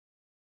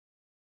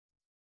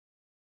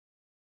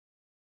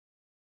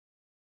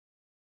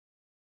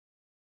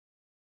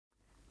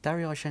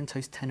Dario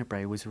Argento's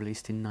Tenebrae was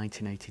released in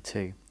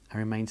 1982 and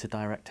remains the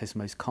director's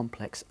most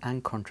complex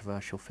and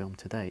controversial film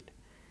to date.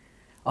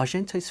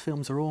 Argento's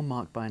films are all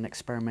marked by an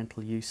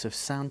experimental use of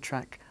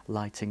soundtrack,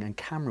 lighting and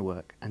camera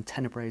work, and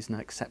Tenebrae is no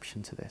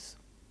exception to this.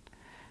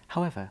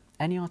 However,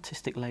 any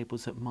artistic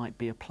labels that might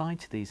be applied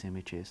to these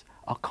images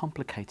are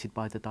complicated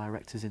by the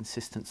director's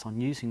insistence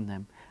on using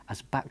them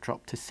as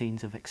backdrop to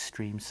scenes of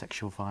extreme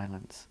sexual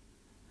violence.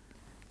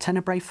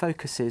 Tenebrae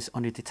focuses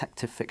on a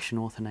detective fiction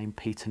author named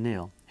Peter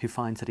Neal, who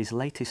finds that his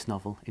latest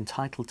novel,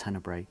 entitled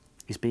Tenebrae,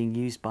 is being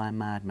used by a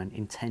madman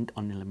intent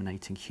on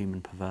eliminating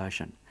human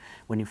perversion,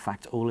 when in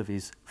fact all of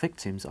his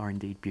victims are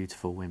indeed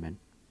beautiful women.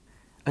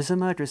 As the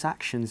murderer's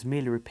actions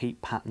merely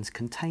repeat patterns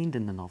contained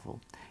in the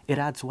novel, it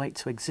adds weight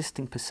to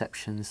existing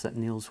perceptions that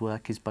Neal's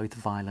work is both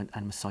violent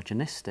and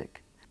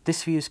misogynistic.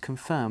 This view is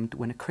confirmed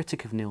when a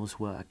critic of Neal's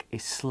work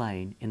is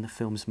slain in the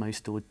film's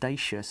most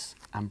audacious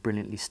and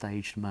brilliantly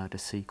staged murder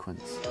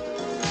sequence.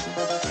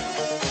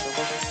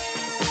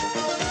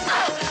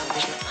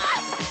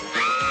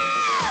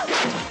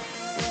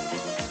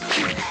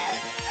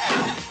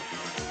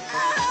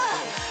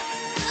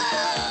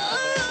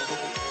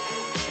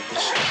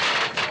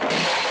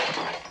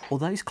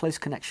 Although his close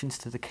connections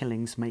to the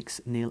killings makes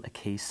Neal a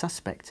key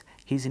suspect,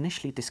 he is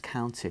initially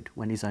discounted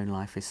when his own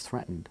life is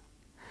threatened.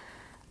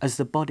 As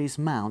the bodies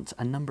mount,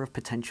 a number of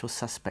potential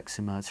suspects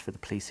emerge for the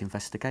police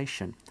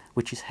investigation,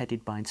 which is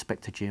headed by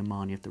Inspector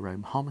Giovanni of the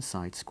Rome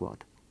Homicide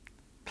Squad.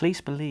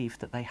 Police believe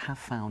that they have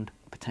found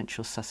a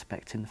potential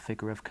suspect in the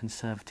figure of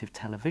conservative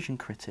television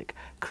critic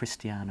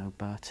Cristiano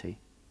Berti.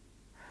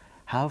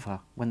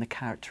 However, when the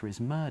character is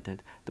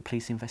murdered, the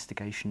police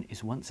investigation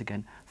is once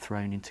again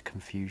thrown into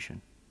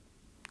confusion.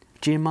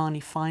 Giovanni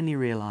finally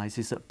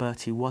realises that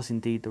Berti was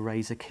indeed the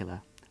razor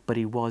killer, but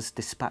he was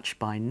dispatched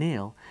by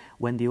Neal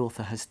when the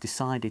author has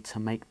decided to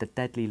make the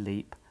deadly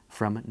leap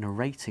from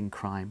narrating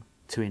crime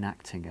to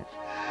enacting it.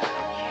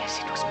 Yes,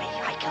 it was me.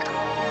 I killed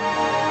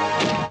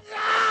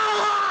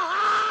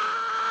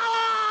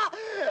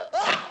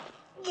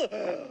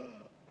him.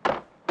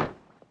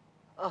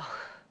 Oh.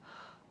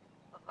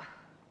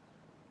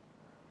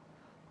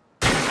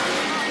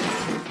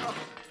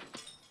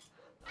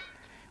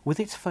 With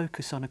its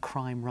focus on a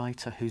crime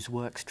writer whose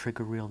works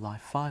trigger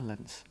real-life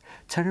violence,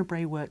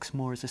 Tenebrae works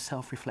more as a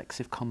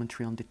self-reflexive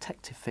commentary on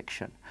detective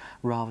fiction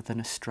rather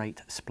than a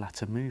straight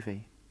splatter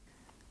movie.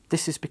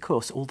 This is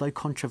because, although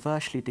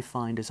controversially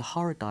defined as a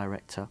horror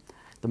director,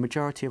 the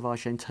majority of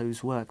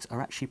Argento's works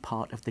are actually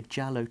part of the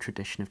giallo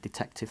tradition of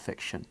detective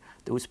fiction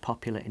that was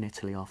popular in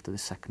Italy after the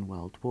Second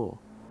World War.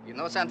 You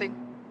know something?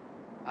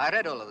 I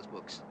read all of those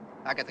books.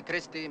 Agatha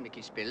Christie,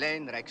 Mickey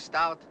Spillane, Rex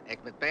Stout,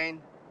 Egmont Payne.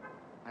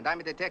 And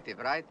I'm a detective,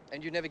 right?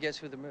 And you never guess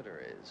who the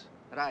murderer is?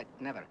 Right,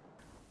 never.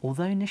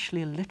 Although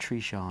initially a literary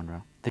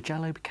genre, the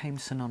giallo became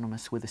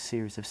synonymous with a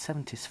series of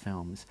 70s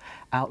films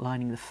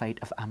outlining the fate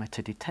of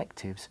amateur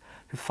detectives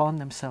who found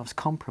themselves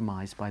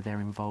compromised by their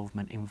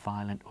involvement in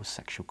violent or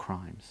sexual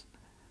crimes.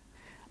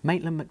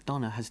 Maitland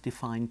McDonough has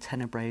defined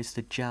Tenebrae as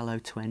the giallo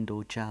to end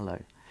all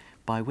giallo,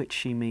 by which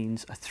she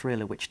means a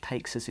thriller which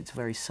takes as its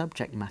very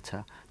subject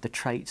matter the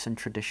traits and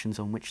traditions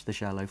on which the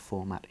giallo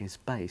format is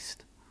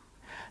based.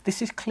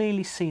 This is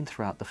clearly seen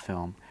throughout the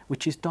film,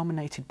 which is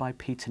dominated by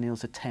Peter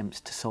Neal's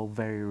attempts to solve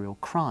very real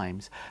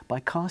crimes by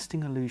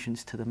casting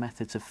allusions to the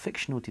methods of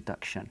fictional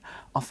deduction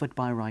offered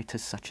by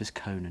writers such as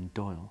Conan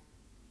Doyle.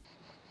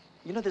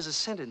 You know, there's a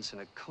sentence in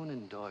a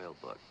Conan Doyle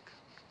book.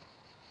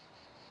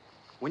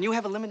 When you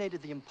have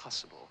eliminated the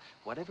impossible,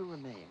 whatever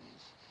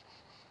remains,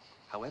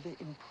 however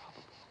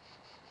improbable,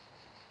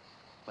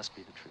 must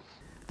be the truth.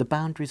 The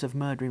boundaries of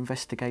murder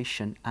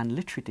investigation and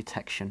literary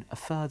detection are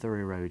further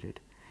eroded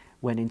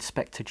when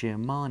Inspector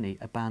Giovanni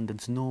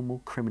abandons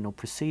normal criminal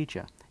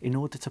procedure in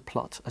order to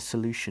plot a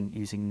solution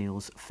using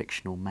Neal's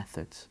fictional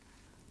methods.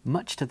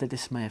 Much to the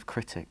dismay of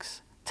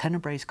critics,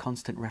 Tenebrae's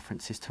constant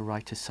references to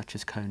writers such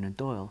as Conan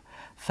Doyle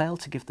fail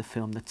to give the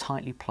film the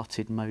tightly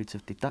plotted modes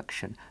of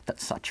deduction that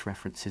such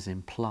references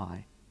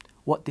imply.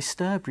 What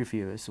disturbed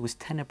reviewers was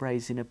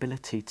Tenebrae's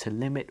inability to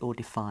limit or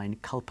define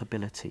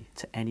culpability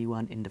to any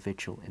one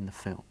individual in the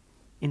film.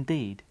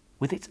 Indeed,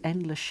 with its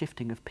endless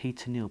shifting of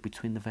Peter Neal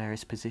between the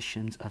various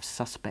positions of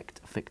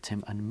suspect,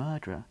 victim and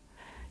murderer,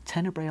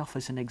 Tenebrae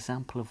offers an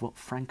example of what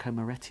Franco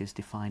Moretti has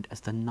defined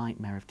as the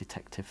nightmare of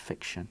detective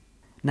fiction.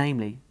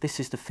 Namely, this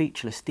is the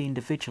featureless,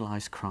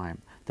 de-individualised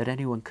crime that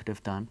anyone could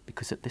have done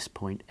because at this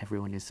point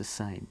everyone is the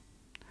same.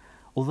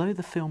 Although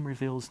the film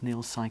reveals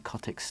Neal's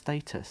psychotic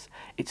status,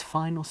 its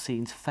final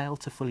scenes fail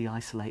to fully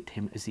isolate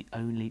him as the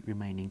only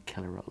remaining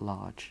killer at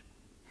large.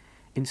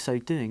 In so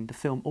doing, the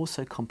film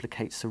also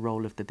complicates the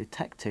role of the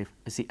detective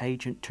as the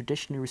agent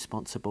traditionally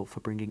responsible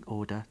for bringing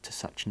order to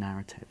such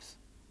narratives.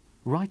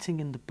 Writing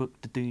in the book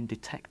The Doomed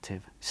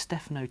Detective,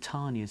 Stefano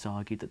Tani has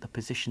argued that the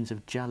positions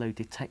of giallo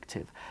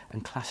detective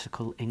and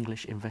classical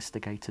English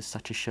investigators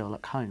such as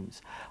Sherlock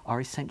Holmes are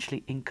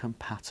essentially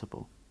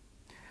incompatible.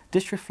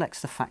 This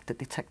reflects the fact that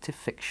detective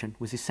fiction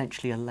was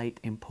essentially a late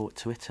import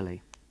to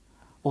Italy.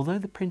 Although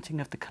the printing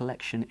of the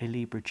collection I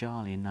Libri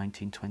Gialli in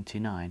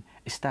 1929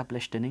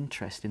 established an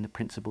interest in the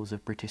principles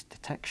of British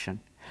detection,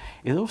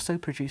 it also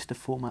produced a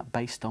format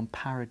based on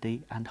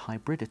parody and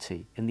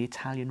hybridity in the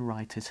Italian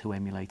writers who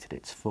emulated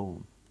its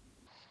form.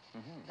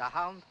 The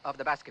Hound of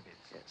the Baskervilles.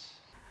 Yes.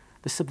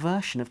 The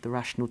subversion of the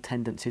rational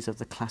tendencies of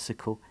the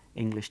classical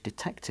English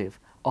detective,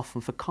 often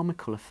for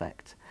comical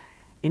effect,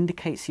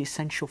 indicates the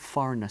essential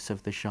foreignness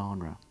of the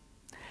genre,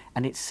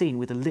 and it's seen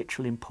with a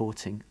literal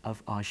importing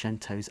of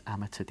Argento's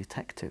amateur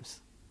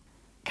detectives.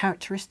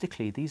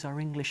 Characteristically, these are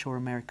English or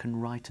American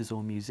writers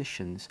or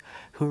musicians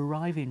who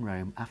arrive in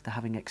Rome after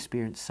having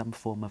experienced some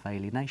form of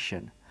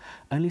alienation,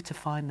 only to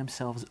find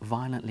themselves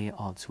violently at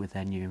odds with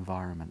their new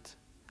environment.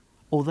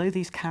 Although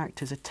these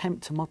characters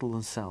attempt to model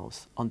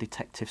themselves on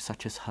detectives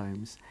such as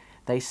Holmes,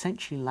 they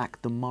essentially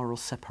lack the moral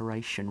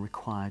separation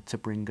required to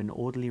bring an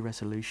orderly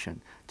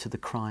resolution to the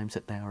crimes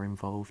that they are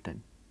involved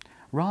in.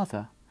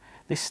 Rather,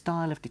 this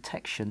style of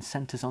detection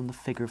centres on the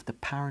figure of the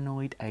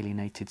paranoid,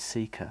 alienated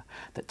seeker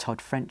that Todd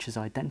French has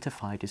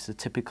identified as the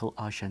typical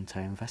Argento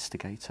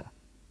investigator.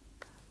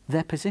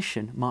 Their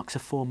position marks a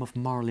form of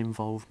moral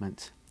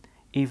involvement,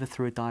 either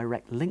through a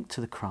direct link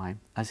to the crime,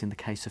 as in the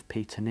case of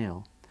Peter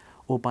Neal,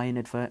 or by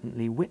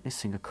inadvertently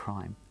witnessing a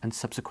crime and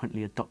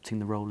subsequently adopting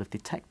the role of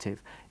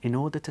detective in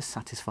order to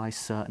satisfy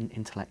certain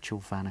intellectual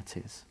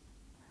vanities.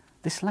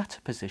 This latter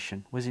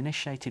position was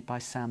initiated by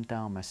Sam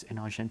Dalmas in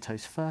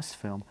Argento's first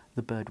film,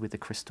 The Bird with the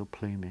Crystal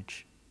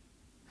Plumage.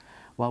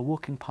 While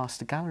walking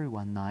past a gallery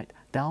one night,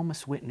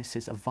 Dalmas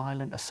witnesses a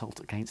violent assault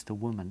against a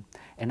woman,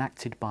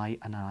 enacted by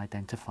an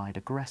unidentified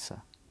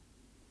aggressor.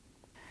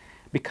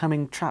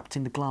 Becoming trapped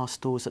in the glass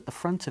doors at the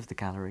front of the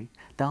gallery,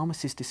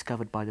 Dalmas is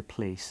discovered by the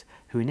police,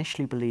 who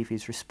initially believe he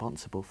is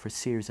responsible for a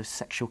series of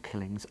sexual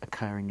killings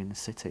occurring in the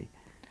city.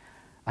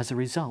 As a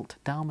result,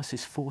 Dalmas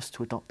is forced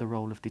to adopt the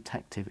role of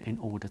detective in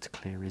order to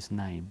clear his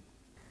name.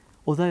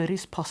 Although it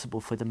is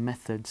possible for the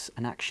methods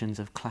and actions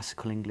of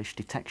classical English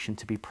detection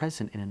to be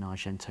present in an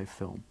Argento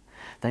film,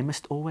 they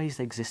must always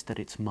exist at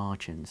its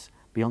margins,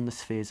 beyond the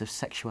spheres of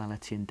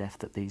sexuality and death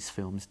that these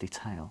films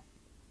detail.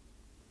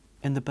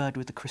 In The Bird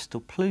with the Crystal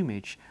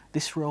Plumage,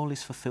 this role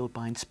is fulfilled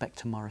by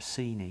Inspector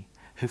Morosini,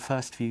 who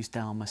first views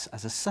Dalmas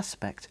as a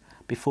suspect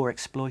before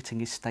exploiting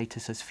his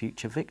status as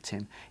future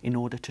victim in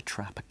order to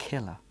trap a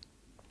killer.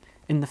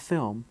 In the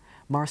film,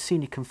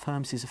 Morosini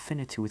confirms his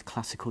affinity with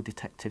classical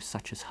detectives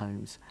such as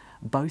Holmes,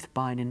 both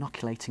by an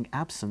inoculating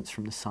absence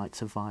from the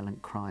sites of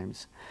violent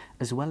crimes,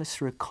 as well as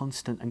through a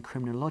constant and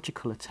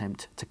criminological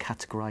attempt to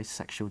categorise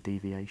sexual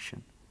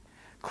deviation.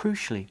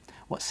 Crucially,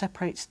 what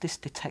separates this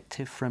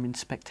detective from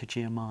Inspector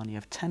Giovanni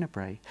of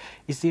Tenebrae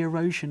is the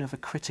erosion of a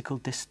critical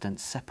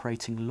distance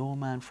separating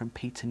Lawman from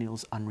Peter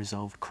Neal's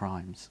unresolved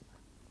crimes.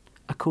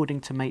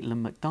 According to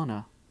Maitland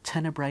McDonough,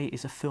 Tenebrae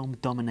is a film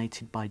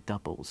dominated by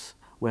doubles,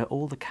 where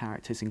all the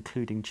characters,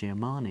 including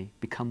Giovanni,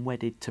 become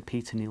wedded to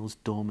Peter Neal's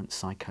dormant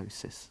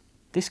psychosis.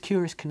 This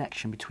curious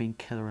connection between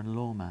killer and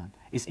lawman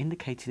is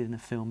indicated in the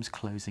film's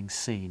closing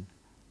scene.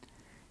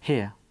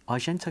 Here,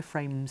 Argento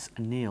frames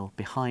Neal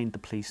behind the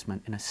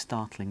policeman in a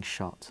startling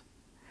shot,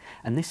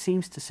 and this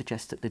seems to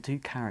suggest that the two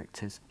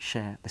characters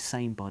share the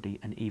same body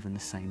and even the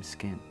same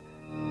skin.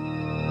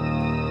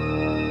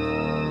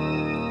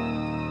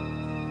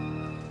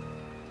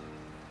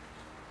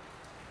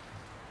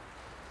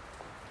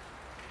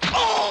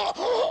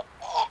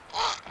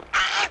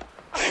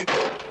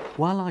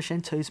 While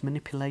Argento's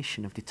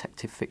manipulation of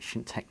detective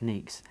fiction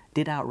techniques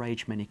did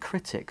outrage many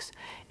critics,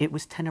 it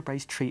was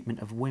Tenebrae's treatment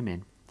of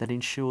women that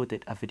ensured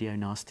it a video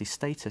nasty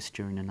status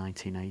during the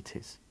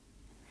 1980s.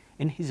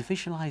 In his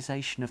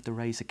visualisation of the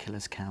Razor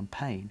Killers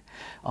campaign,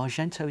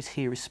 Argento is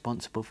here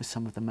responsible for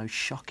some of the most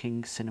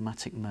shocking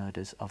cinematic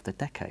murders of the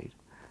decade.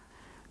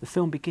 The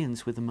film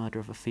begins with the murder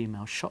of a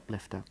female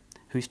shoplifter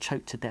who is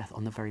choked to death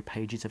on the very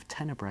pages of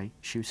Tenebrae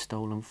she was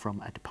stolen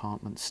from a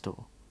department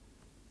store.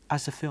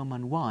 As the film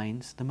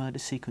unwinds, the murder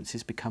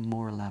sequences become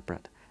more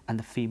elaborate and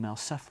the female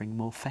suffering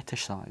more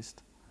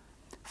fetishised.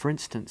 For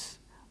instance,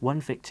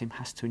 one victim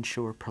has to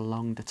ensure a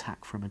prolonged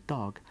attack from a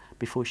dog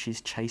before she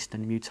is chased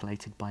and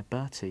mutilated by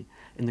Bertie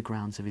in the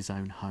grounds of his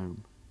own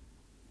home.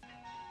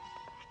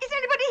 Is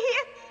anybody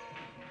here?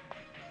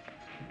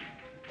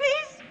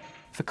 Please?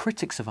 For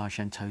critics of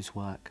Argento's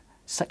work,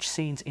 such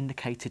scenes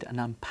indicated an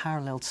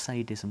unparalleled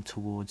sadism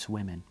towards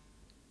women.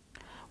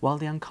 While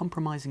the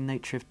uncompromising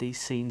nature of these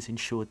scenes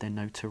ensured their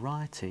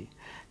notoriety,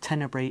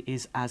 Tenebrae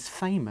is as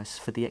famous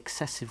for the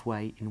excessive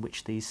way in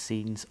which these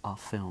scenes are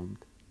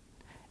filmed.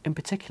 In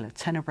particular,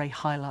 Tenebrae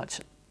highlights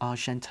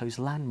Argento's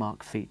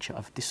landmark feature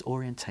of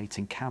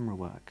disorientating camera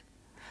work,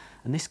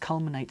 and this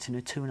culminates in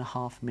a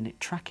 2.5-minute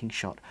tracking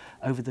shot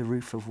over the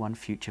roof of one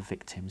future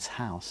victim's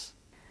house.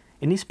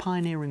 In his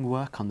pioneering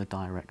work on the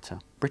director,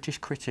 British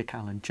critic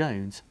Alan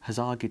Jones has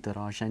argued that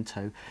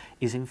Argento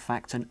is in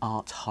fact an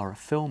art horror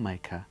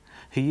filmmaker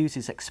who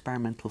uses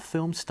experimental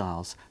film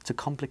styles to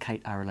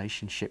complicate our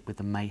relationship with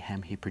the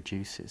mayhem he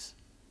produces.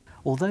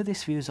 Although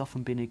this view has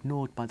often been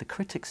ignored by the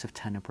critics of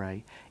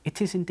Tenebrae,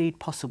 it is indeed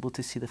possible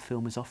to see the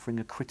film as offering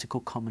a critical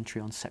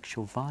commentary on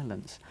sexual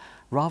violence,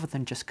 rather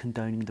than just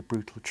condoning the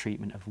brutal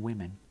treatment of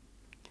women.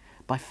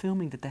 By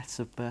filming the deaths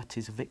of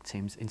Bertie's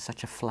victims in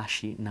such a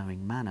flashy,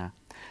 knowing manner,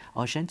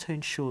 Argento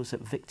ensures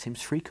that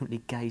victims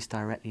frequently gaze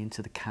directly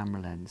into the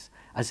camera lens,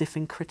 as if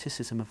in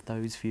criticism of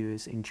those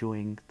viewers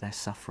enjoying their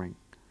suffering.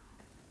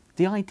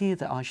 The idea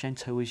that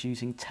Argento was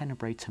using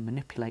Tenebrae to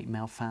manipulate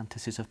male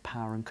fantasies of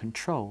power and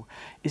control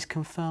is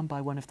confirmed by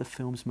one of the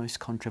film's most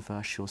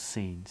controversial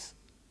scenes.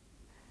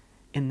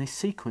 In this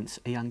sequence,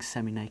 a young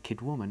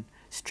semi-naked woman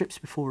strips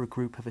before a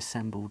group of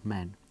assembled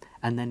men,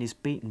 and then is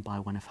beaten by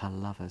one of her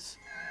lovers.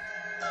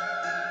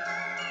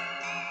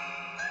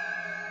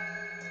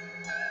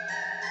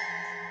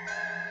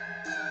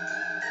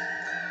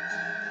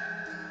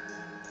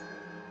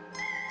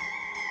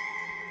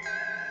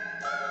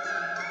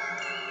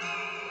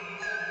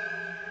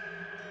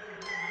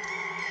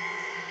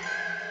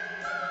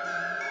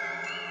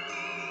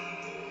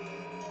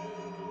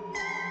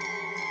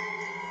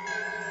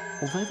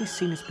 Although this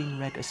scene has been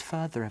read as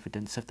further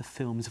evidence of the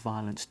film's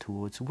violence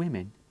towards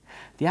women,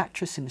 the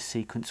actress in the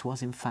sequence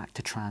was in fact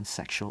a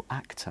transsexual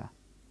actor.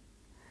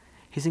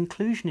 His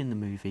inclusion in the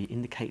movie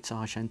indicates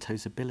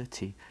Argento's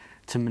ability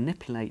to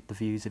manipulate the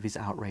views of his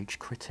outraged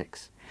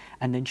critics,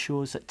 and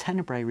ensures that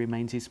Tenebrae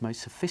remains his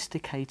most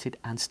sophisticated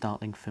and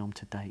startling film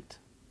to date.